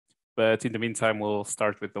but in the meantime, we'll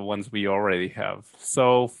start with the ones we already have.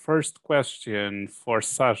 So first question for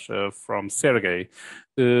Sasha from Sergey.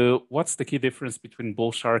 What's the key difference between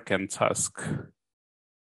Bullshark and Tusk?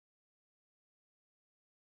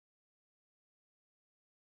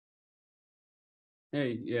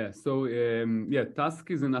 Hey, yeah, so Tusk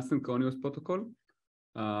is an asynchronous protocol,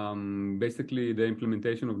 basically the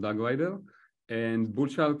implementation of DagRider, and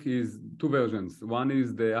Bullshark is two versions. One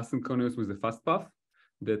is the asynchronous with the fast path,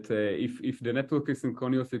 that if the network is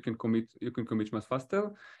synchronous, you can commit much faster,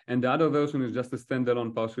 and the other version is just a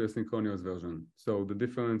standalone partially synchronous version. So the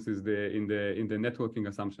difference is in the networking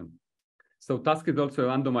assumption. So Tusk is also a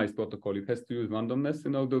randomized protocol. It has to use randomness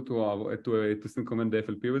in order to synchronous the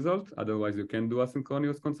FLP result. Otherwise, you can do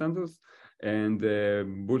asynchronous consensus. And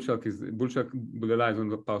Bullshark relies on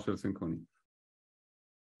the partial synchrony.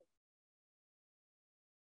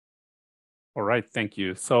 All right, thank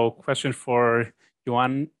you. So question for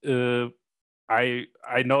Yuan.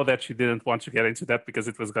 I know that you didn't want to get into that because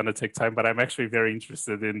it was going to take time, but I'm actually very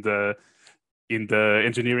interested in the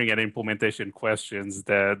engineering and implementation questions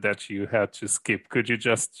that you had to skip. Could you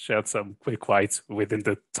just shed some quick light within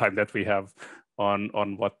the time that we have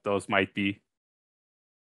on what those might be?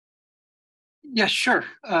 Yeah, sure.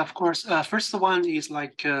 Of course. First one is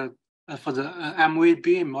like for the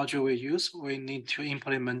MWB module we use, we need to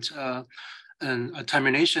implement a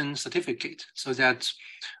termination certificate. So that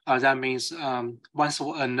means once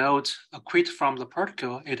a node quit from the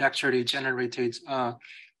protocol, it actually generated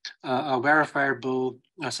a verifiable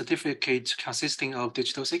certificate consisting of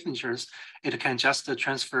digital signatures. It can just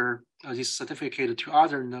transfer this certificate to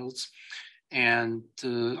other nodes, and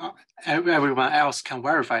everyone else can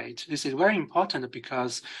verify it. This is very important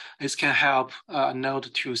because this can help a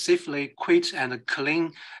node to safely quit and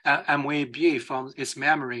clean MWBA from its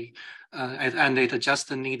memory, and it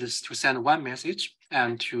just needs to send one message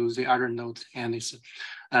and to the other node, and it's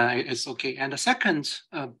okay. And the second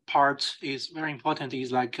part is very important.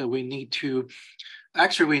 Is like we need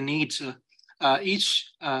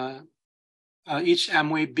each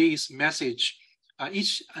MWB's message.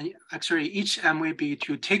 Each MWB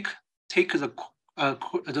to take the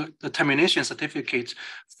termination certificate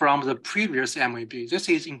from the previous MWB. This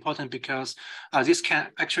is important because this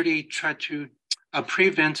can actually try to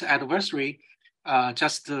prevent adversary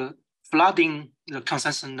just flooding the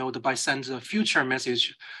consensus node by sending a future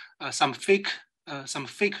message, some fake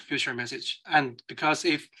future message. And because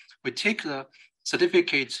if we take the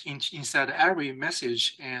certificate inside every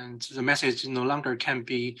message, and the message no longer can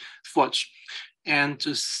be forged. And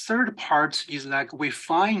the third part is like we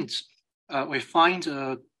find a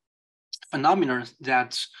phenomenon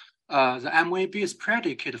that the MWB's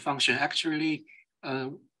predicate function actually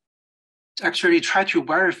try to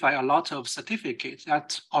verify a lot of certificates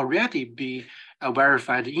that already be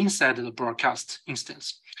verified inside the broadcast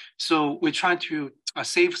instance. So we try to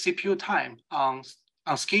save CPU time on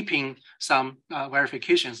skipping some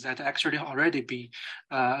verifications that actually already be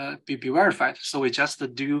verified. So we just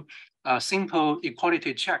do a simple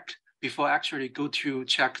equality check before actually go to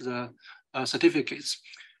check the certificates.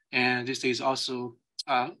 And this is also,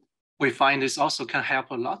 we find this also can help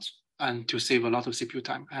a lot and to save a lot of CPU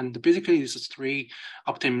time. And basically this is three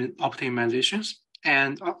optimizations.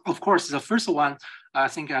 And of course, the first one, I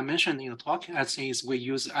think I mentioned in the talk, is we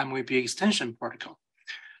use MWB extension protocol.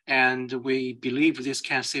 And we believe this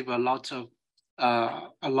can save a lot of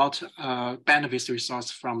bandwidth resource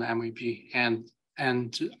from the MWB. And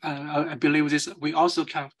I believe this, we also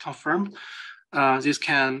can confirm this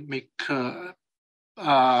can make a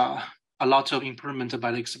lot of improvement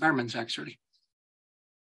by the experiments actually.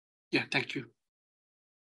 Yeah, thank you.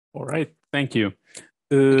 All right, thank you.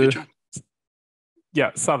 Thank you, John.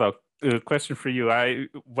 Yeah, Sadok, question for you.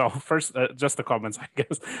 First, just a comment, I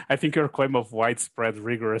guess. I think your claim of widespread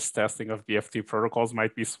rigorous testing of BFT protocols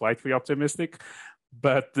might be slightly optimistic.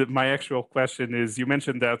 But my actual question is, you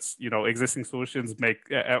mentioned that existing solutions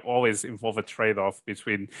always involve a trade-off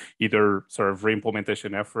between either sort of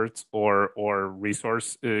re-implementation efforts or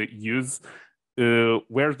resource use.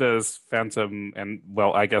 Where does Phantom and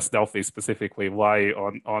I guess Delphi specifically lie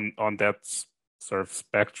on that sort of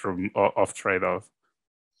spectrum of trade-off?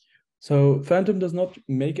 So Phantom does not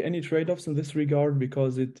make any trade-offs in this regard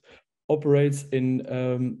because it operates in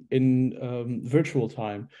virtual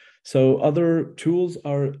time. So other tools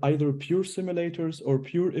are either pure simulators or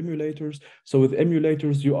pure emulators. So with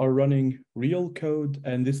emulators, you are running real code,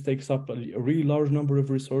 and this takes up a really large number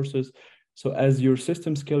of resources. So as your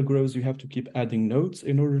system scale grows, you have to keep adding nodes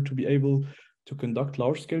in order to be able to conduct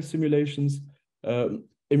large-scale emulations.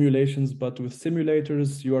 But with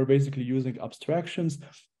simulators, you are basically using abstractions.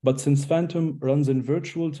 But since Phantom runs in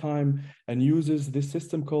virtual time and uses this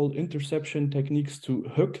system called interception techniques to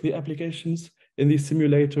hook the applications in the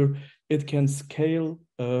simulator, it can scale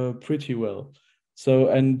pretty well. So,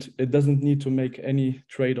 and it doesn't need to make any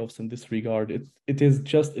trade-offs in this regard. It is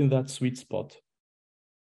just in that sweet spot.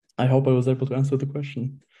 I hope I was able to answer the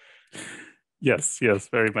question. Yes,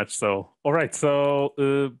 very much so. All right, so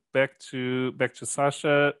back to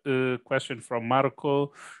Sasha. Question from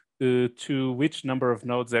Marco. To which number of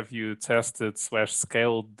nodes have you tested /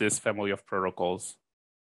 scaled this family of protocols?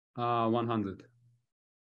 100.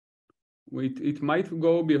 It might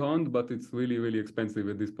go beyond, but it's really, really expensive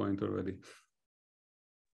at this point already.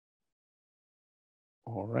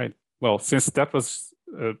 All right. Well, since that was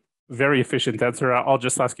a very efficient answer, I'll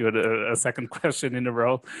just ask you a second question in a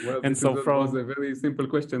row. Well, and this so was a very simple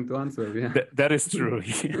question to answer. Yeah, that is true.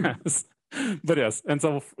 Yes. But yes, and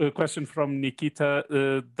so a question from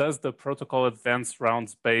Nikita: does the protocol advance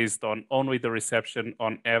rounds based on only the reception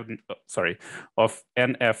on of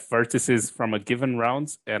NF vertices from a given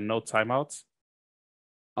round and no timeouts?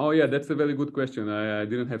 Oh yeah, that's a very good question. I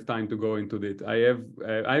didn't have time to go into it.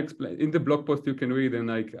 I explained in the blog post you can read, and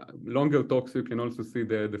like longer talks you can also see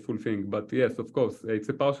the full thing. But yes, of course, it's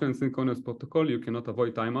a partial synchronous protocol. You cannot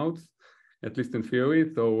avoid timeouts, at least in theory.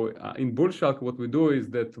 So in Bullshark, what we do is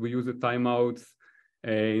that we use the timeouts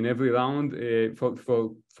in every round for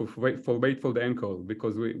wait for the anchor,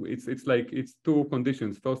 because it's two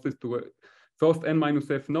conditions. First is to first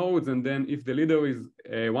n-f nodes, and then if the leader is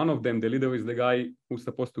one of them, the leader is the guy who's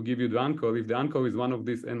supposed to give you the anchor. If the anchor is one of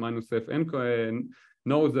these n-f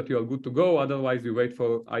nodes, that you are good to go. Otherwise, you wait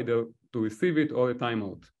for either to receive it or a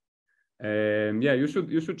timeout. Yeah, you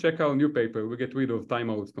should check our new paper. We get rid of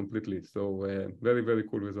timeouts completely. So very, very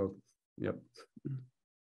cool result. Yep.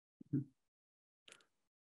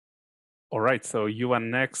 All right, so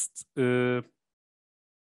Yuan next.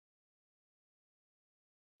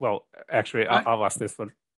 Well, actually, I'll ask this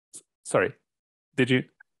one. Sorry, did you?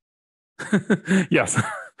 Yes.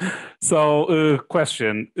 So,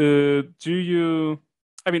 question: do you?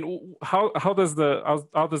 I mean, how does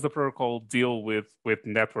the protocol deal with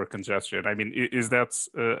network congestion? I mean, is that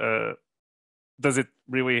does it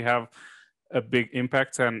really have a big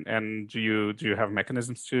impact, and do you have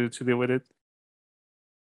mechanisms to deal with it?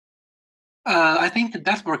 I think the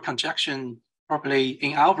network congestion probably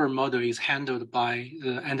in our model is handled by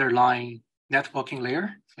the underlying networking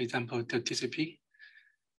layer, for example, the TCP.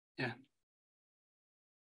 Yeah.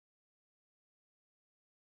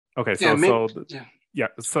 Okay, so yeah.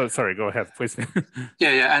 So sorry, go ahead, please.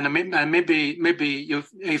 Yeah, and maybe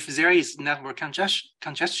if there is network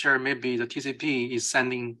congestion, maybe the TCP is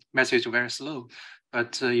sending message very slow,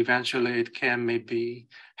 but eventually it can maybe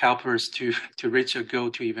help us to reach a goal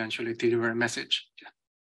to eventually deliver a message.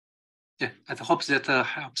 Yeah, I hope that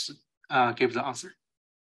helps give the answer.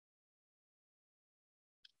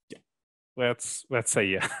 Yeah, let's say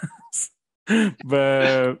yes,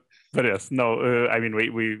 but yes, no. I mean,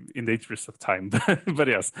 we in the interest of time, but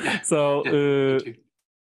yes. Yeah. So,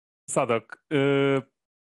 Sadok,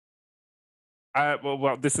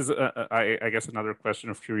 well, this is I guess another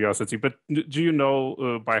question of curiosity. But do you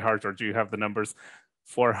know by heart, or do you have the numbers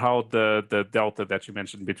for how the delta that you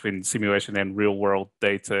mentioned between simulation and real world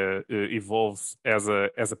data evolves as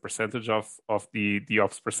a percentage of the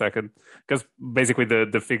ops per second? Because basically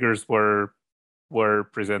the figures were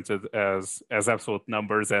presented as absolute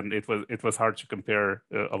numbers, and it was hard to compare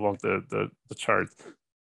along the chart.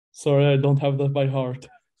 Sorry, I don't have that by heart.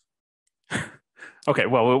 Okay,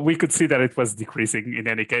 well, we could see that it was decreasing in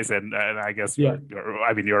any case, and I guess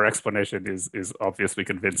your explanation is obviously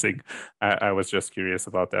convincing. I was just curious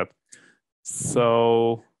about that.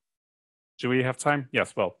 So, do we have time?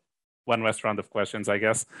 Yes. Well, one last round of questions, I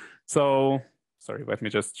guess. So, sorry, let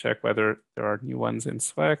me just check whether there are new ones in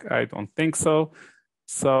Slack. I don't think so.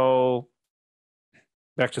 So,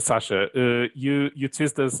 back to Sasha. You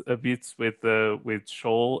teased us a bit with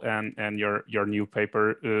Shoal and your new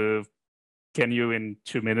paper. Can you, in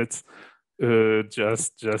 2 minutes,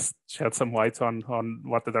 just shed some light on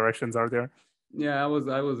what the directions are there? Yeah, I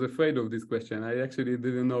was afraid of this question. I actually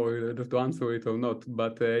didn't know whether to answer it or not.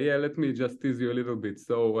 But yeah, let me just tease you a little bit.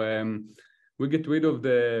 So we get rid of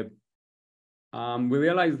we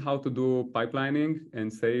realized how to do pipelining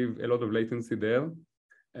and save a lot of latency there.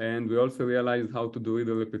 And we also realized how to do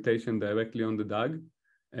reader reputation directly on the DAG.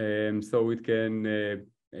 So it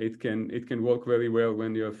can work very well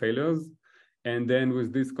when you have failures. And then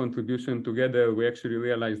with this contribution together, we actually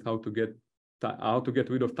realized how to get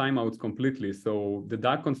rid of timeouts completely. So the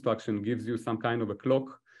DAG construction gives you some kind of a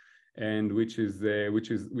clock and which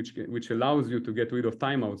allows you to get rid of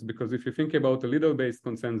timeouts. Because if you think about a leader-based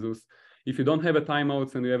consensus, if you don't have a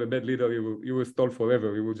timeouts and you have a bad leader, you will stall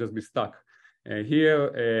forever. You will just be stuck.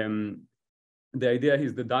 Here, the idea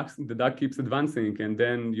is the DAG keeps advancing, and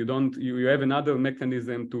then you have another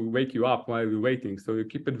mechanism to wake you up while you're waiting. So you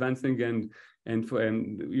keep advancing and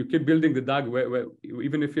you keep building the DAG where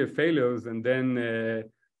even if you have failures, and then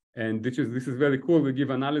and this is very cool. We give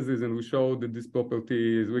analysis and we show that this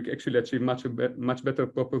property we actually achieve much better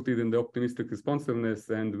property than the optimistic responsiveness,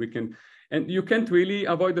 and you can't really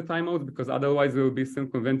avoid the timeouts because otherwise there will be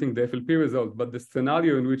circumventing the FLP result. But the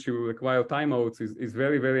scenario in which you require timeouts is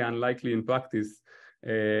very, very unlikely in practice,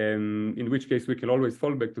 in which case we can always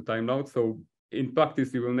fall back to timeouts. So in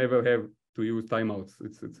practice, you will never have to use timeouts.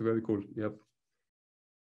 It's very cool. Yep.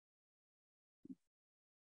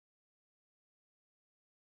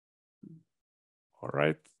 All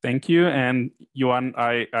right, thank you. And Johan,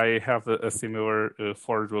 I have a similar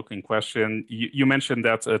forward-looking question. You mentioned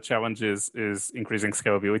that a challenge is increasing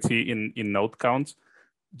scalability in node count.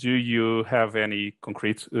 Do you have any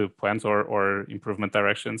concrete plans or improvement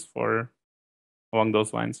directions along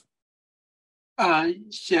those lines?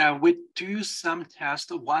 Yeah, we do some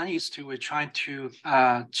tests. One is we're trying to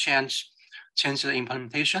change the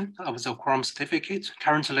implementation of the quorum certificate.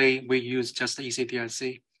 Currently, we use just the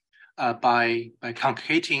ECDIC. By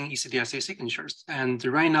concatenating ECDIC signatures. And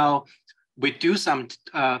right now, we do some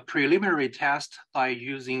preliminary tests by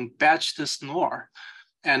using batched snore.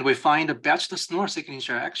 And we find the batched snore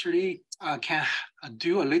signature actually can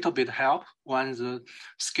do a little bit help when the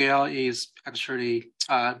scale is actually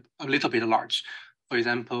a little bit large. For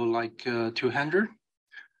example, like 200,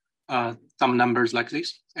 some numbers like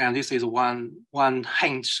this. And this is one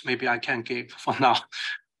hint maybe I can give for now.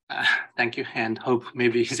 Thank you, and hope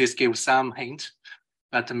maybe this gives some hint,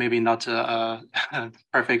 but maybe not a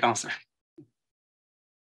perfect answer.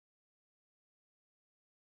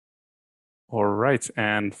 All right,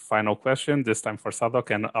 and final question, this time for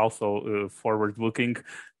Sadok, and also forward-looking.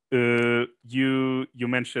 You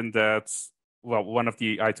mentioned that, well, one of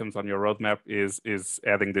the items on your roadmap is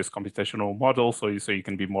adding this computational model, so you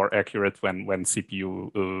can be more accurate when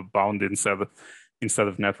CPU bound instead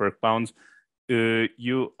of network bound.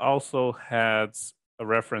 You also had a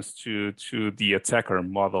reference to the attacker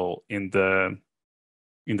model in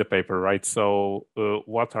the paper, right? So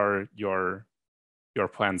what are your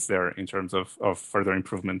plans there in terms of further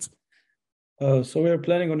improvements? So we are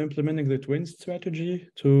planning on implementing the twins strategy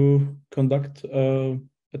to conduct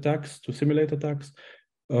attacks, to simulate attacks.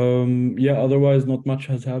 Yeah, otherwise not much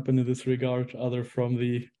has happened in this regard other from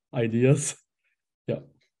the ideas. Yeah.